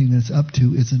opening us up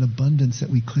to is an abundance that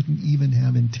we couldn't even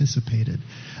have anticipated,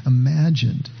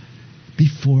 imagined,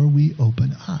 before we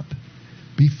open up,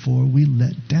 before we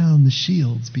let down the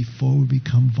shields, before we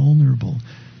become vulnerable.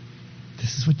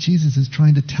 This is what Jesus is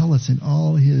trying to tell us in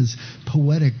all his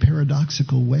poetic,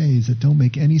 paradoxical ways that don't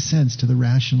make any sense to the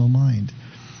rational mind.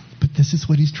 But this is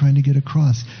what he's trying to get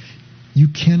across. You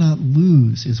cannot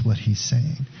lose, is what he's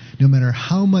saying, no matter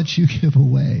how much you give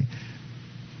away.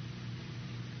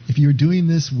 If you're doing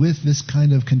this with this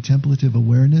kind of contemplative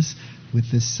awareness, with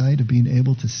this sight of being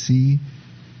able to see,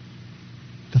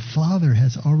 the Father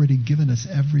has already given us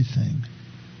everything.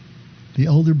 The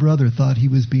older brother thought he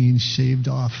was being shaved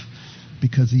off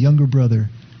because the younger brother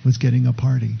was getting a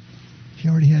party. He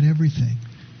already had everything.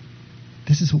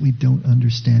 This is what we don't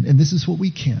understand, and this is what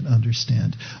we can't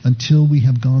understand until we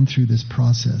have gone through this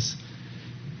process.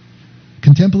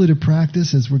 Contemplative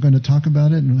practice, as we're going to talk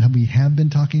about it, and we have been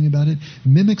talking about it,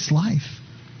 mimics life.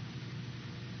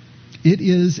 It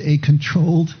is a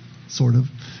controlled,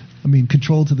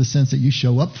 controlled to the sense that you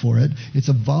show up for it. It's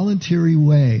a voluntary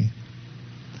way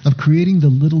of creating the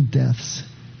little deaths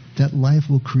that life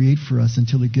will create for us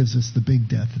until it gives us the big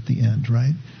death at the end,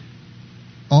 right?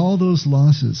 All those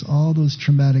losses, all those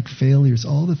traumatic failures,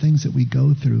 all the things that we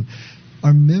go through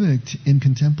are mimicked in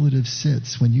contemplative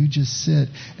sits, when you just sit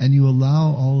and you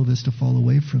allow all of this to fall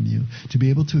away from you, to be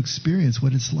able to experience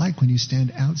what it's like when you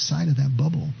stand outside of that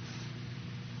bubble.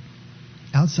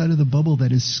 Outside of the bubble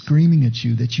that is screaming at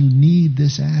you that you need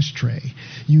this ashtray,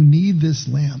 you need this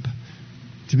lamp.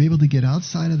 To be able to get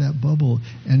outside of that bubble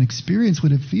and experience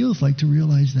what it feels like to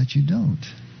realize that you don't.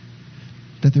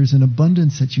 That there's an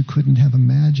abundance that you couldn't have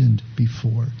imagined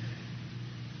before.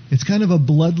 It's kind of a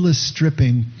bloodless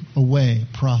stripping away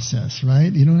process,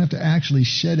 right? You don't have to actually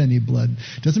shed any blood.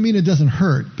 Doesn't mean it doesn't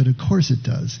hurt, but of course it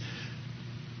does.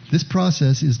 This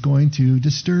process is going to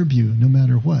disturb you no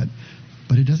matter what.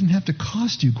 But it doesn't have to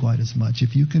cost you quite as much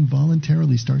if you can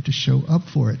voluntarily start to show up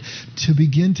for it, to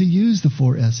begin to use the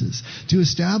 4 S's, to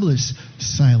establish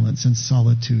silence and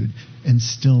solitude and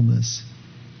stillness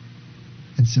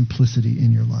and simplicity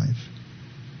in your life,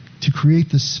 to create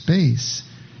the space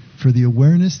for the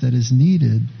awareness that is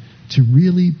needed to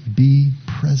really be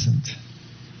present,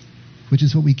 which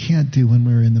is what we can't do when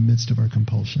we're in the midst of our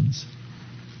compulsions.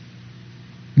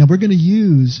 Now we're going to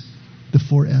use the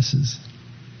 4 S's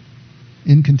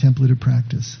in contemplative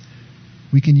practice.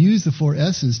 We can use the 4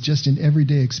 S's just in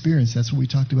everyday experience. That's what we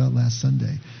talked about last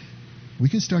Sunday. We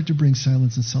can start to bring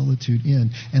silence and solitude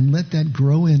in and let that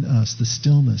grow in us, the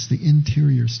stillness, the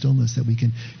interior stillness that we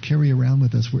can carry around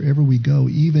with us wherever we go,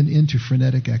 even into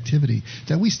frenetic activity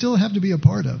that we still have to be a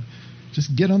part of.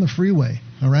 Just get on the freeway,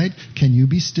 all right? Can you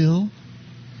be still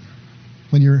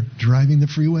when you're driving the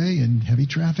freeway in heavy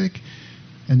traffic?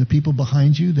 And the people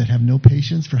behind you that have no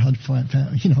patience for how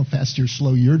fast or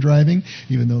slow you're driving,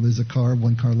 even though there's a car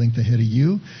 1 car length ahead of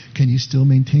you, can you still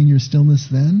maintain your stillness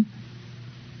then?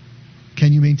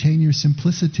 Can you maintain your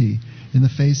simplicity in the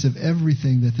face of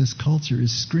everything that this culture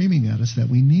is screaming at us that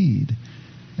we need?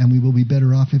 And we will be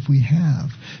better off if we have.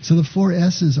 So the 4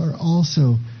 S's are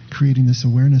also creating this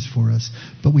awareness for us.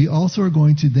 But we also are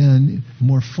going to then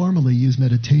more formally use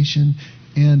meditation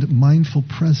and mindful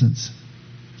presence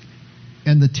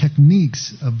and the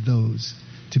techniques of those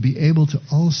to be able to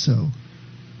also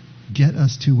get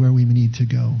us to where we need to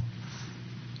go.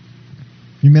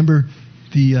 Remember,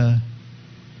 the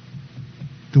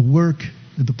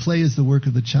play is the work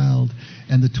of the child,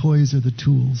 and the toys are the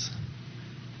tools.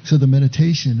 So the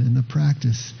meditation and the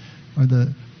practice are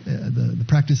the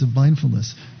practice of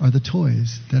mindfulness are the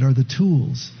toys that are the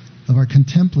tools of our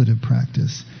contemplative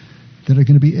practice, that are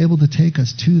going to be able to take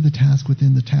us to the task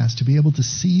within the task, to be able to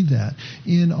see that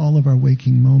in all of our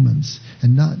waking moments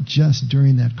and not just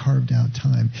during that carved out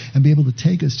time, and be able to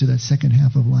take us to that second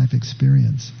half of life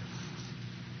experience.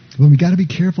 Well, we got to be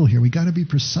careful here. We got to be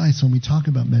precise when we talk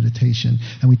about meditation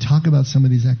and we talk about some of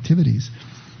these activities.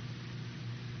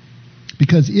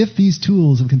 Because if these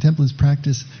tools of contemplative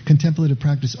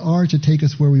practice are to take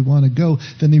us where we want to go,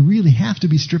 then they really have to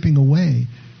be stripping away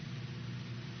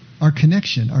our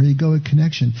connection, our egoic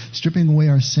connection, stripping away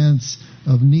our sense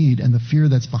of need and the fear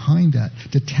that's behind that,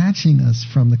 detaching us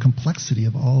from the complexity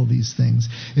of all these things,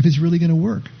 if it's really going to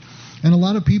work. And a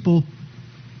lot of people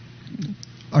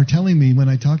are telling me when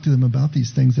I talk to them about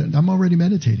these things that I'm already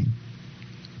meditating.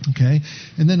 Okay?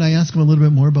 And then I ask them a little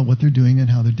bit more about what they're doing and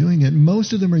how they're doing it.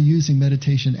 Most of them are using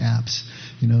meditation apps,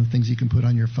 things you can put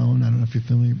on your phone. I don't know if you're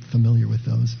familiar with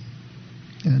those.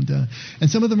 And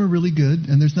some of them are really good,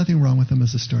 and there's nothing wrong with them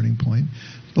as a starting point.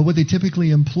 But what they typically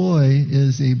employ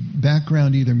is a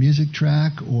background, either music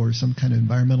track or some kind of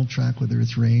environmental track, whether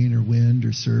it's rain or wind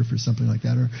or surf or something like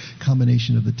that, or a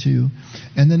combination of the two.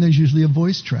 And then there's usually a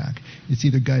voice track. It's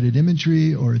either guided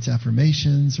imagery or it's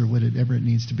affirmations or whatever it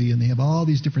needs to be. And they have all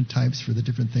these different types for the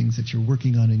different things that you're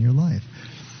working on in your life.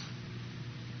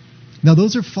 Now,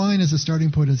 those are fine as a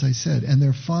starting point, as I said, and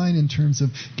they're fine in terms of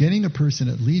getting a person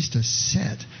at least to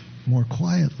sit more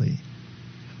quietly.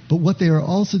 But what they are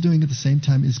also doing at the same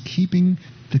time is keeping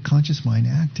the conscious mind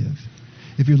active.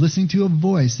 If you're listening to a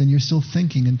voice, then you're still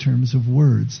thinking in terms of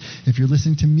words. If you're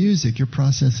listening to music, you're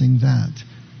processing that.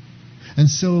 And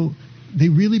so they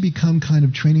really become kind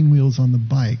of training wheels on the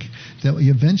bike that we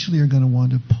eventually are going to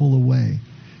want to pull away.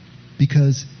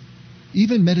 Because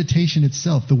Even meditation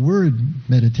itself, the word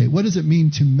meditate, what does it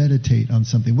mean to meditate on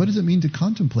something? What does it mean to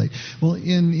contemplate? Well,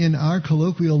 in our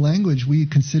colloquial language, we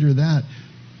consider that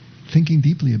thinking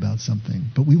deeply about something.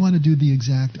 But we want to do the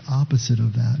exact opposite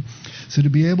of that. So to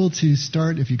be able to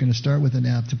start, if you're going to start with an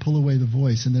app, to pull away the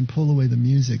voice and then pull away the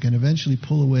music and eventually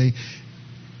pull away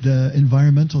the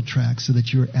environmental tracks so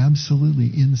that you're absolutely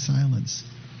in silence,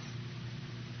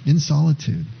 in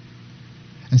solitude,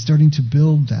 and starting to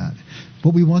build that.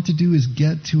 What we want to do is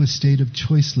get to a state of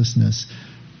choicelessness.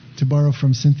 To borrow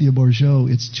from Cynthia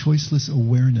Bourgeault, it's choiceless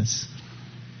awareness.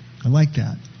 I like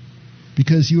that.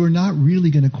 Because you are not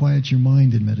really going to quiet your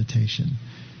mind in meditation.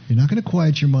 You're not going to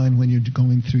quiet your mind when you're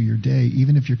going through your day,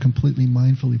 even if you're completely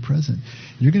mindfully present.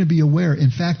 You're going to be aware.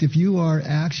 In fact, if you are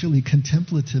actually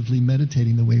contemplatively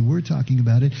meditating the way we're talking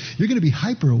about it, you're going to be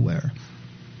hyper aware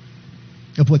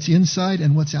of what's inside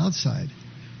and what's outside.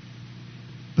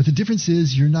 But the difference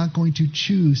is you're not going to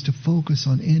choose to focus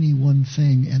on any one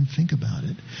thing and think about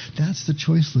it. That's the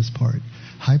choiceless part.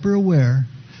 Hyper aware,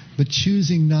 but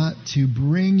choosing not to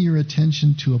bring your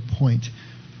attention to a point,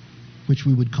 which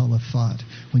we would call a thought.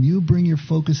 When you bring your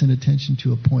focus and attention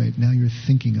to a point, now you're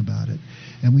thinking about it.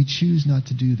 And we choose not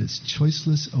to do this.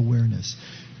 Choiceless awareness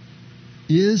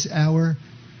is our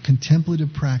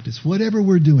contemplative practice. Whatever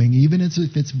we're doing, even if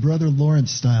it's Brother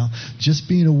Lawrence style, just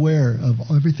being aware of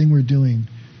everything we're doing.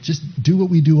 Just do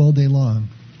what we do all day long,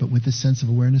 but with this sense of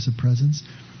awareness of presence.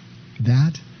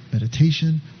 That,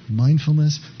 meditation,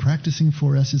 mindfulness, practicing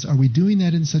 4 S's, are we doing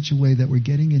that in such a way that we're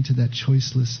getting into that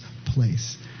choiceless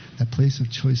place, that place of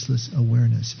choiceless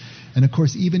awareness? And of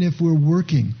course, even if we're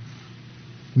working,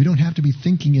 we don't have to be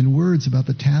thinking in words about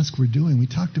the task we're doing. We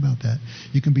talked about that.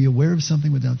 You can be aware of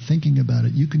something without thinking about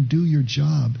it. You can do your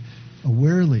job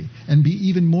awarely and be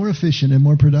even more efficient and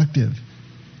more productive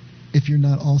if you're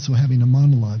not also having a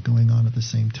monologue going on at the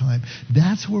same time.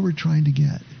 That's where we're trying to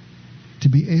get, to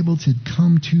be able to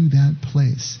come to that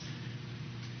place.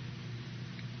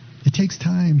 It takes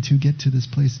time to get to this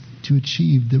place, to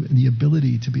achieve the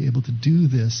ability to be able to do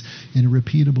this in a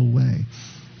repeatable way.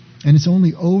 And it's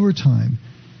only over time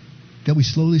that we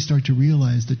slowly start to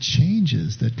realize the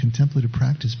changes that contemplative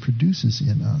practice produces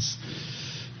in us.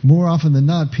 More often than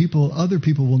not, other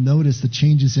people will notice the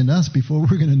changes in us before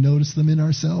we're going to notice them in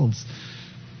ourselves.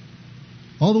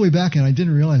 All the way back, and I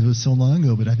didn't realize it was so long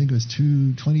ago, but I think it was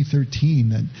 2013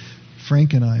 that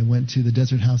Frank and I went to the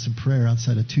Desert House of Prayer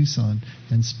outside of Tucson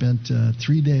and spent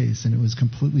 3 days, and it was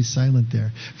completely silent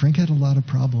there. Frank had a lot of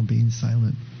problem being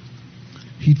silent.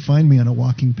 He'd find me on a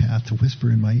walking path to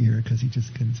whisper in my ear because he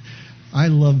just couldn't. I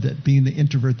loved it, being the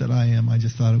introvert that I am. I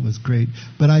just thought it was great.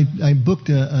 But I booked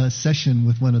a session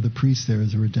with one of the priests there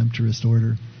as a Redemptorist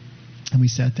order, and we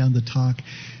sat down to talk.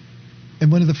 And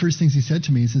one of the first things he said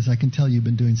to me, he says, "I can tell you've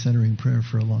been doing centering prayer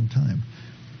for a long time."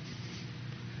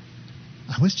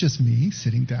 I was just me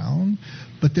sitting down,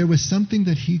 but there was something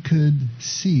that he could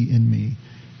see in me.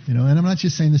 And I'm not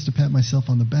just saying this to pat myself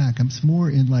on the back. It's more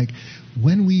in like,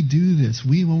 when we do this,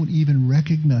 we won't even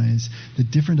recognize the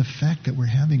different effect that we're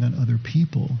having on other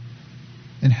people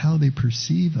and how they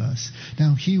perceive us.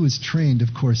 Now, he was trained,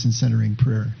 of course, in centering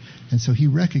prayer, and so he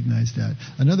recognized that.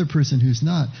 Another person who's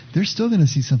not, they're still going to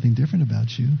see something different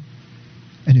about you.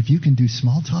 And if you can do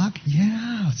small talk,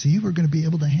 see, we're going to be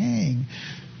able to hang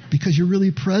because you're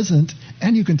really present,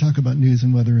 and you can talk about news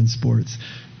and weather and sports.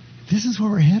 This is where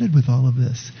we're headed with all of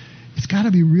this. It's got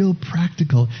to be real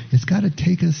practical. It's got to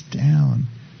take us down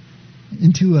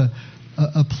into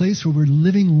a place where we're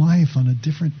living life on a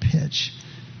different pitch.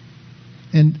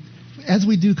 And as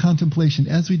we do contemplation,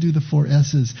 as we do the 4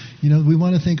 S's, we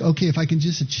want to think, okay, if I can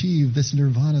just achieve this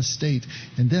nirvana state,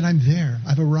 and then I'm there,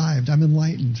 I've arrived, I'm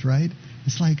enlightened, right?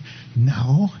 It's like,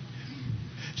 no.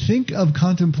 Think of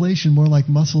contemplation more like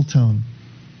muscle tone,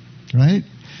 right?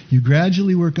 You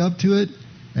gradually work up to it,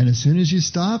 and as soon as you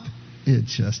stop, it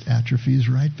just atrophies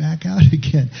right back out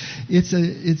again. It's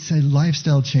a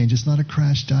lifestyle change. It's not a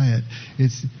crash diet.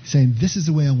 It's saying, this is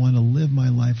the way I want to live my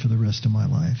life for the rest of my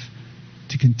life.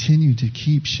 To continue to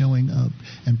keep showing up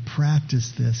and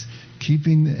practice this,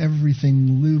 keeping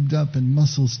everything lubed up and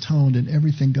muscles toned and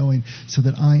everything going so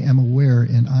that I am aware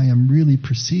and I am really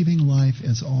perceiving life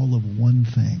as all of one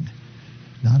thing.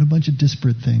 Not a bunch of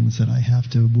disparate things that I have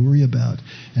to worry about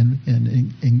and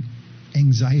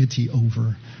anxiety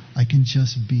over. I can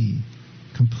just be,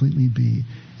 completely be,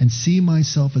 and see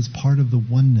myself as part of the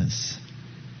oneness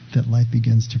that life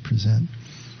begins to present.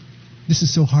 This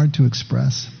is so hard to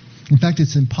express. In fact,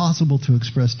 it's impossible to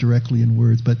express directly in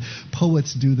words, but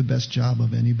poets do the best job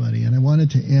of anybody. And I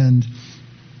wanted to end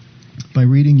by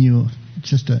reading you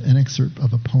just an excerpt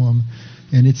of a poem,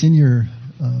 and it's in your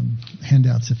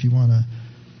handouts if you want to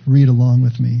read along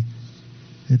with me.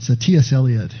 It's a T.S.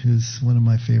 Eliot, who's one of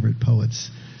my favorite poets.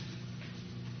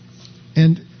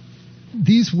 And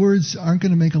these words aren't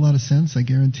going to make a lot of sense, I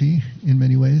guarantee, in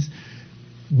many ways.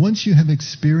 Once you have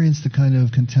experienced the kind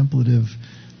of contemplative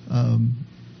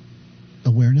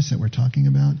awareness that we're talking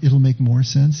about, it'll make more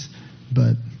sense.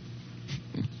 But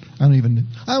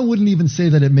I wouldn't even say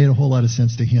that it made a whole lot of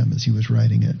sense to him as he was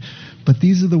writing it. But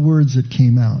these are the words that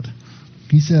came out.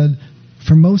 He said,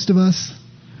 "For most of us,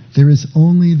 there is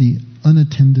only the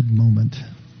unattended moment,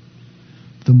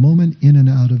 the moment in and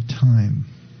out of time,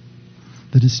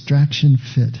 the distraction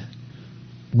fit,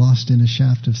 lost in a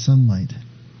shaft of sunlight,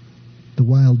 the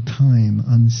wild time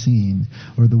unseen,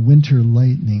 or the winter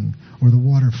lightning, or the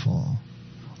waterfall,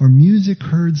 or music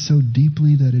heard so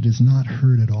deeply that it is not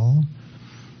heard at all,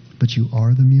 but you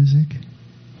are the music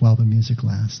while the music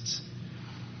lasts.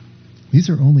 These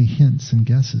are only hints and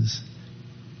guesses,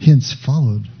 hints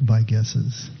followed by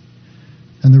guesses.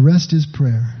 And the rest is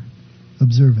prayer,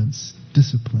 observance,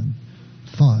 discipline,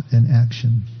 thought, and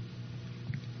action.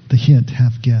 The hint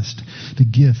half guessed, the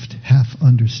gift half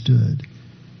understood,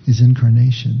 is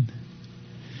incarnation.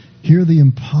 Here the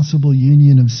impossible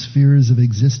union of spheres of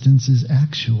existence is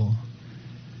actual.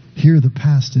 Here the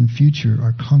past and future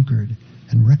are conquered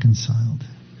and reconciled.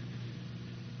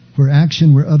 Where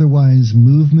action were otherwise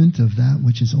movement of that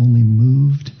which is only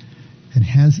moved and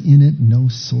has in it no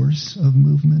source of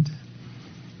movement,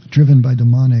 driven by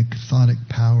demonic, thoughtic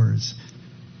powers,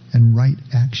 and right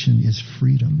action is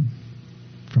freedom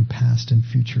from past and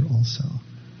future also.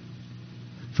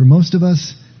 For most of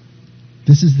us,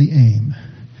 this is the aim,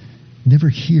 never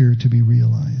here to be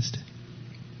realized,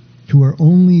 who are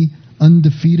only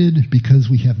undefeated because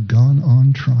we have gone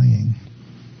on trying.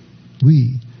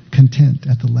 We, content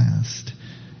at the last,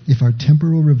 if our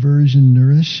temporal reversion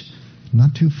nourish,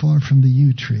 not too far from the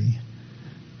yew tree,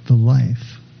 the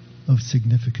life of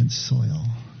significant soil.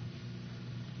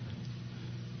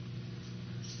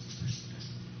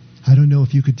 I don't know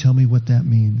if you could tell me what that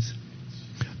means,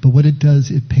 but what it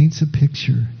does, it paints a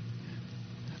picture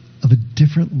of a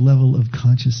different level of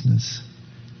consciousness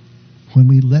when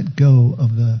we let go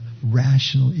of the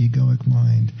rational egoic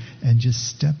mind and just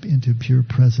step into pure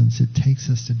presence. It takes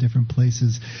us to different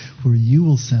places where you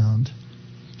will sound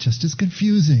just as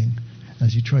confusing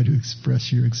as you try to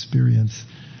express your experience,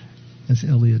 as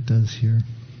Eliot does here.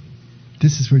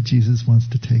 This is where Jesus wants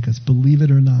to take us, believe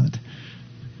it or not,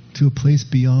 to a place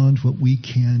beyond what we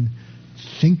can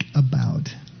think about,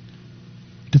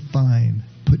 define,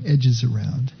 put edges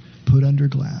around, put under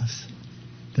glass,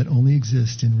 that only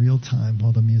exist in real time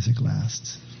while the music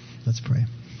lasts. Let's pray.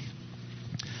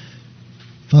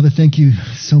 Father, thank you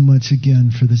so much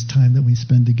again for this time that we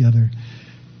spend together.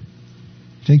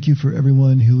 Thank you for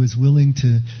everyone who is willing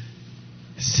to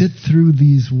sit through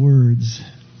these words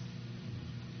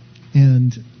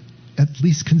and at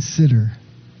least consider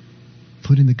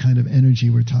putting the kind of energy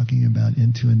we're talking about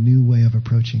into a new way of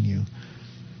approaching you.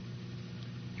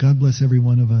 God bless every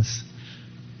one of us.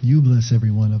 You bless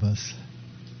every one of us,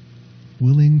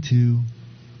 willing to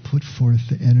put forth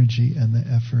the energy and the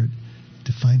effort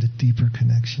to find a deeper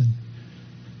connection.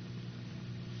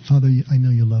 Father, I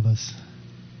know you love us.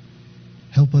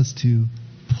 Help us to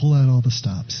pull out all the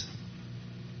stops,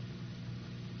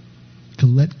 to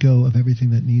let go of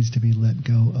everything that needs to be let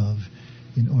go of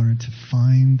in order to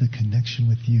find the connection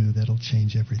with you that'll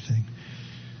change everything.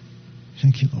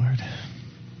 Thank you, Lord.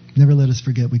 Never let us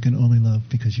forget we can only love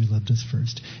because you loved us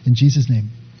first. In Jesus' name,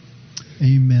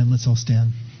 amen. Let's all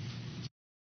stand.